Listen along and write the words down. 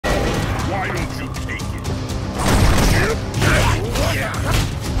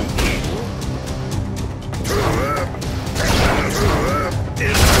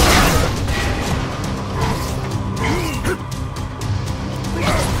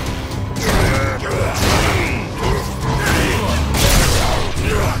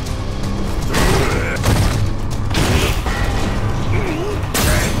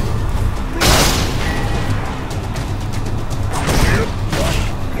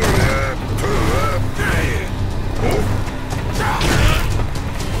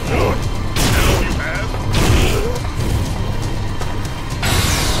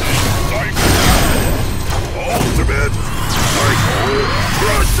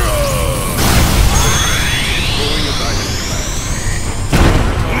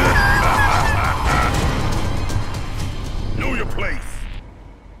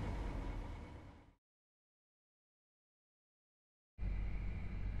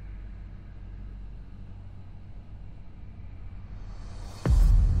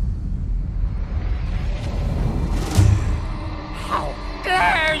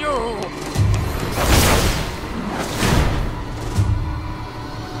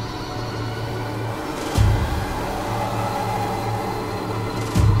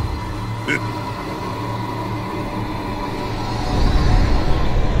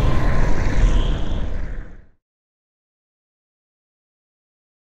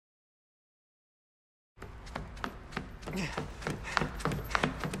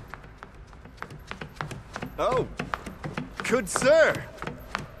Oh, good sir.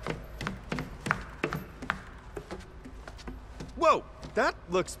 Whoa, that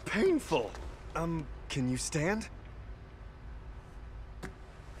looks painful. Can you stand?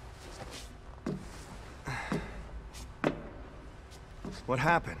 What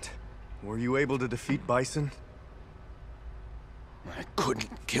happened? Were you able to defeat Bison? I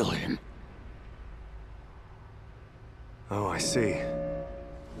couldn't kill him. Oh, I see.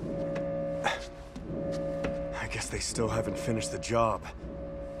 I guess they still haven't finished the job.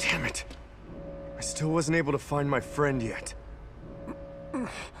 Damn it! I still wasn't able to find my friend yet.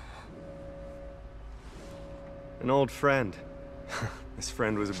 An old friend. This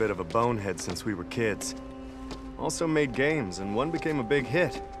friend was a bit of a bonehead since we were kids. Also made games, and one became a big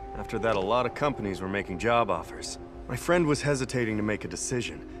hit. After that, a lot of companies were making job offers. My friend was hesitating to make a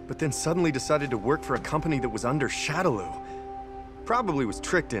decision, but then suddenly decided to work for a company that was under Shadaloo. Probably was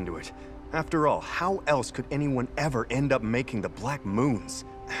tricked into it. After all, how else could anyone ever end up making the Black Moons?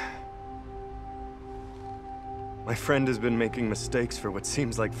 My friend has been making mistakes for what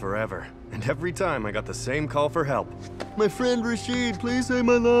seems like forever, and every time I got the same call for help. My friend Rashid, please save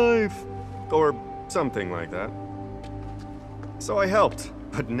my life! Or something like that. So I helped,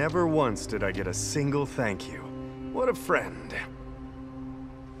 but never once did I get a single thank you. What a friend.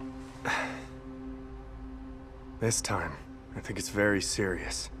 This time, I think it's very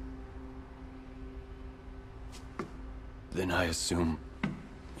serious. Then I assume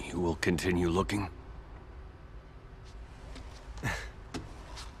you will continue looking?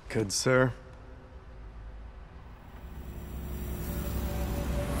 Good, sir.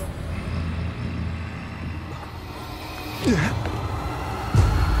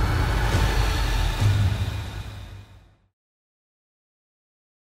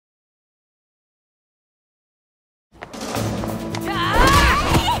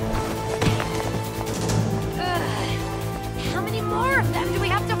 How many more of them do we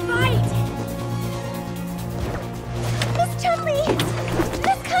have to fight? Mr. Lee!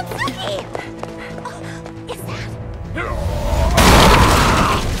 Miss Katsuki! Oh, is that...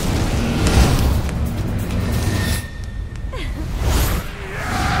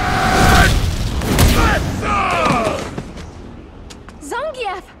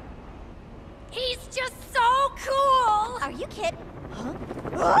 Zangief! He's just so cool! Are you kidding? Huh?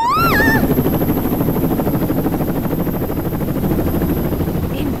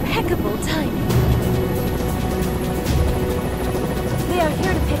 Impeccable timing. They are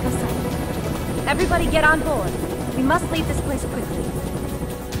here to pick us up. Everybody get on board. We must leave this place quickly.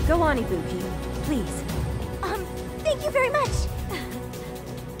 Go on, Ibuki. Please. Thank you very much.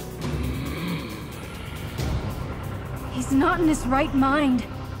 He's not in his right mind.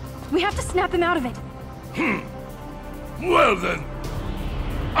 We have to snap him out of it. Well then,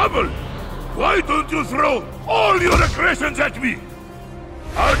 Abel, why don't you throw all your aggressions at me?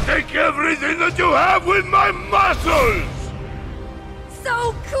 I'll take everything that you have with my muscles!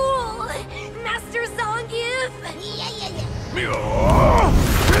 So cool! Master Zangief!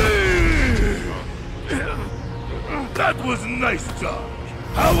 That was nice, John.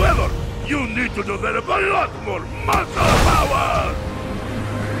 However, you need to develop a lot more muscle power!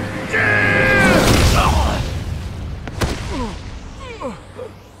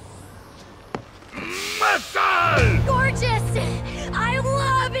 Muscle! Gorgeous! I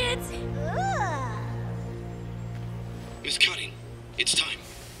love it! Miss Cutting, it's time.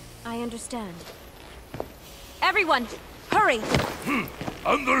 I understand. Everyone, hurry!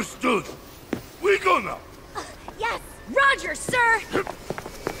 Understood. We go now. Yes! Roger, sir!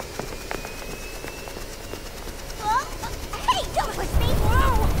 Hey, don't push me!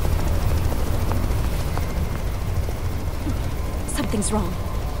 Whoa! Something's wrong.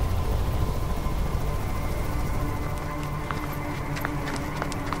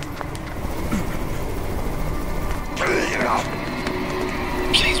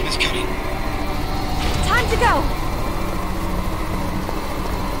 Please, Miss Cutting. Time to go!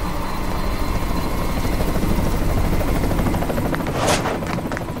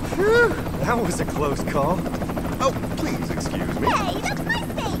 Phew, that was a close call. Oh, please excuse me. Hey, that's my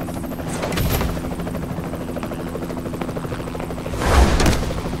space!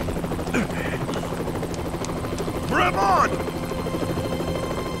 Grab on!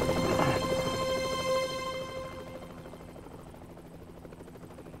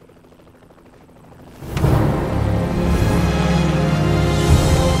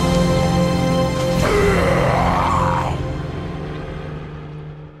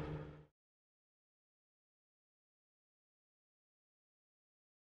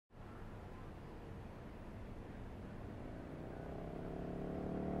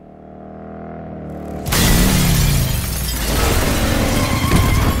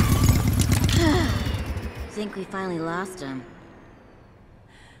 think we finally lost him.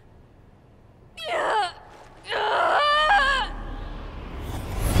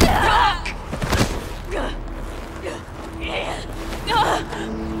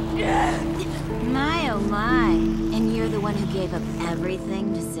 My oh my. And you're the one who gave up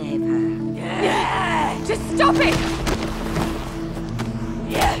everything to save her. Just stop it!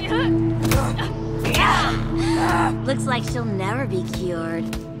 Looks like she'll never be cured.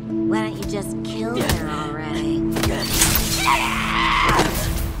 Why don't you just kill her already?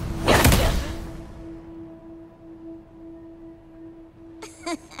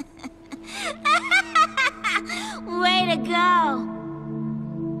 Way to go!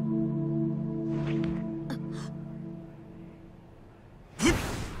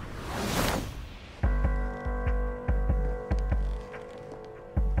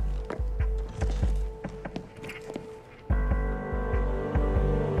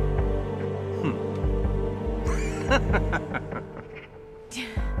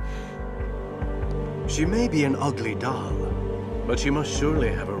 She may be an ugly doll, but she must surely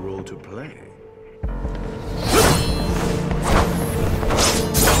have a role to play.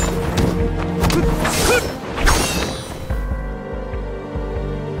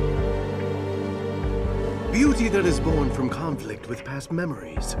 Beauty that is born from conflict with past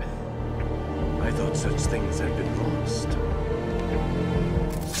memories. I thought such things had been lost.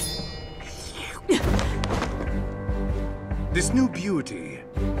 This new beauty.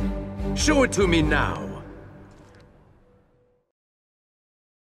 Show it to me now.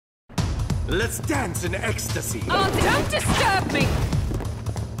 Let's dance in ecstasy. Oh, don't disturb me!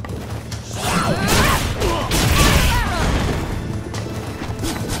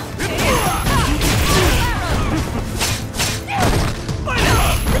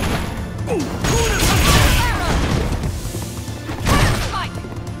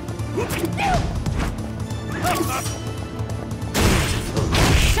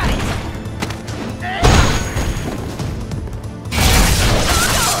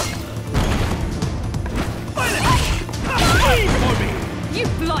 You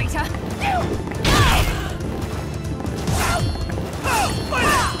blighter!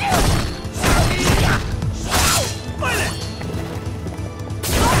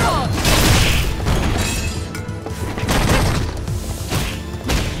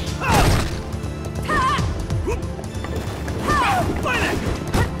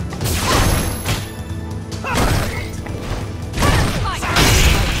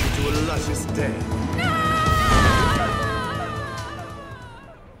 To a luscious death.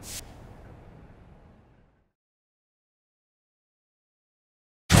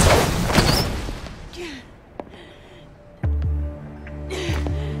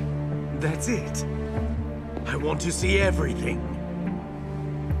 That's it. I want to see everything.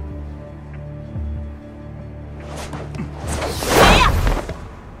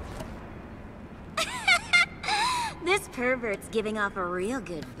 This pervert's giving off a real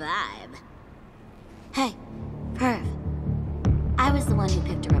good vibe. Hey, Perv. I was the one who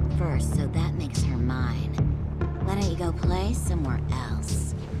picked her up first, so that makes her mine. Why don't you go play somewhere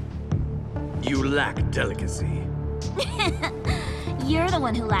else? You lack delicacy. You're the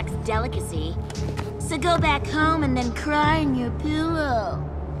one who lacks delicacy. So go back home and then cry in your pillow.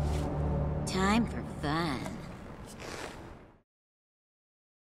 Time for fun.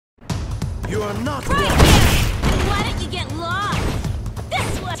 You are not Right one. here! And why don't you get lost?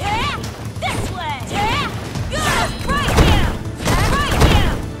 This way! This way! Good! Right here! Right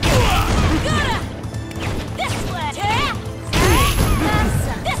here! Good! This way!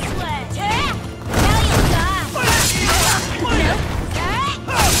 This way! Now you'll die! Nope. Nope.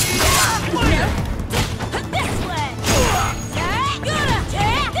 This way! Good!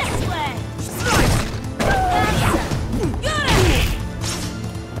 This way!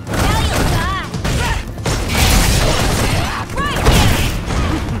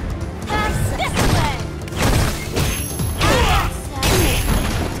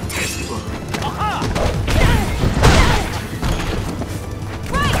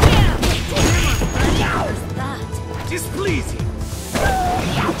 Displeasing.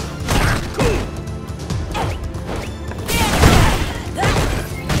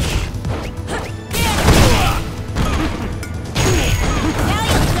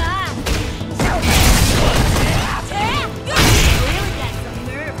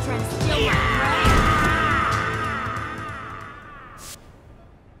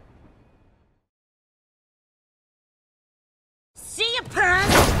 See you, Pearl!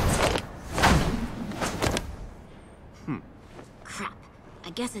 Crap. I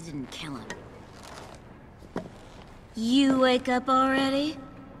guess I didn't kill him. You wake up already?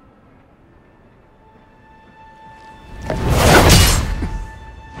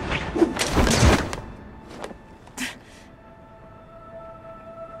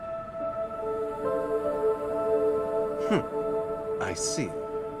 see.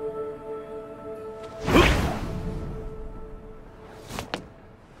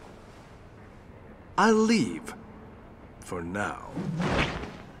 I'll leave. For now.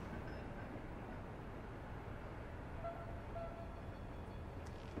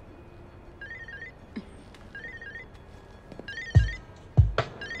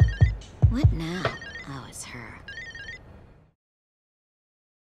 What now? Oh, it's her.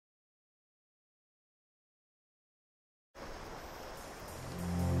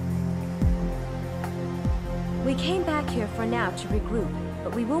 We came back here for now to regroup,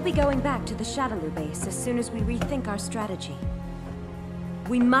 but we will be going back to the Shadaloo base as soon as we rethink our strategy.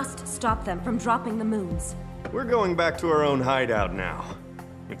 We must stop them from dropping the moons. We're going back to our own hideout now.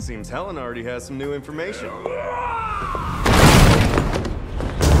 It seems Helen already has some new information.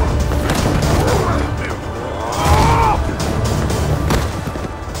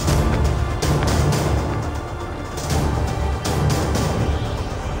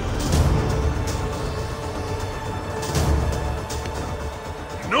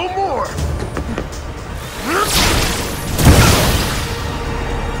 No more!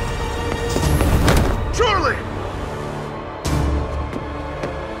 Charlie!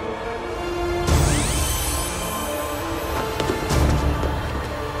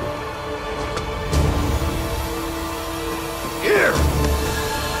 Here!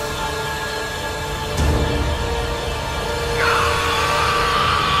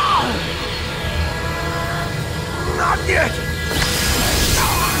 Not yet!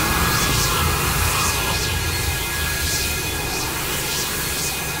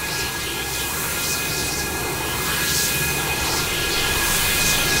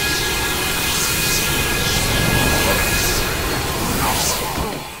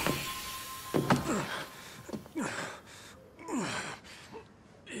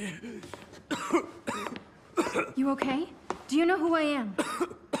 You okay? Do you know who I am?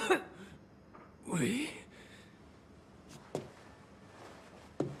 We...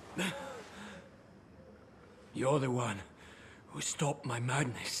 You're the one who stopped my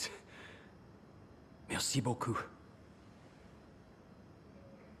madness. Merci beaucoup.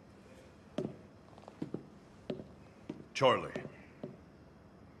 Charlie.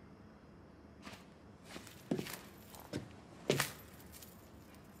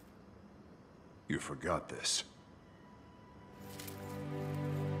 You forgot this.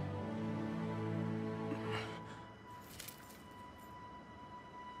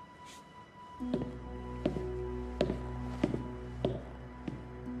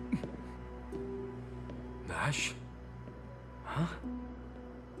 Nash? Huh?